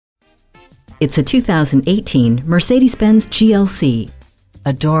It's a 2018 Mercedes-Benz GLC.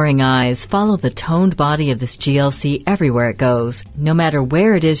 Adoring eyes follow the toned body of this GLC everywhere it goes. No matter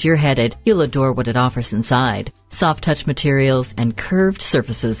where it is you're headed, you'll adore what it offers inside. Soft touch materials and curved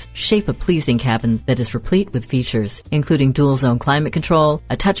surfaces shape a pleasing cabin that is replete with features, including dual zone climate control,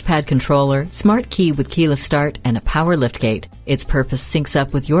 a touchpad controller, smart key with keyless start, and a power liftgate. Its purpose syncs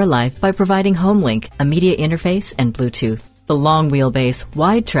up with your life by providing HomeLink, a media interface, and Bluetooth. The long wheelbase,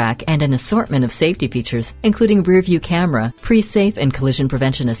 wide track, and an assortment of safety features, including rear-view camera, pre-safe and collision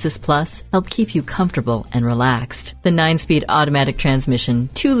prevention assist plus, help keep you comfortable and relaxed. The 9-speed automatic transmission,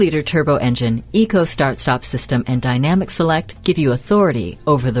 2-liter turbo engine, eco start-stop system, and dynamic select give you authority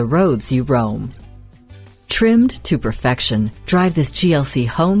over the roads you roam. Trimmed to perfection, drive this GLC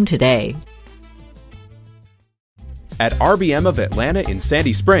home today. At RBM of Atlanta in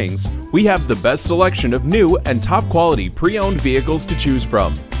Sandy Springs, we have the best selection of new and top-quality pre-owned vehicles to choose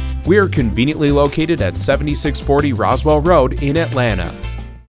from. We are conveniently located at 7640 Roswell Road in Atlanta.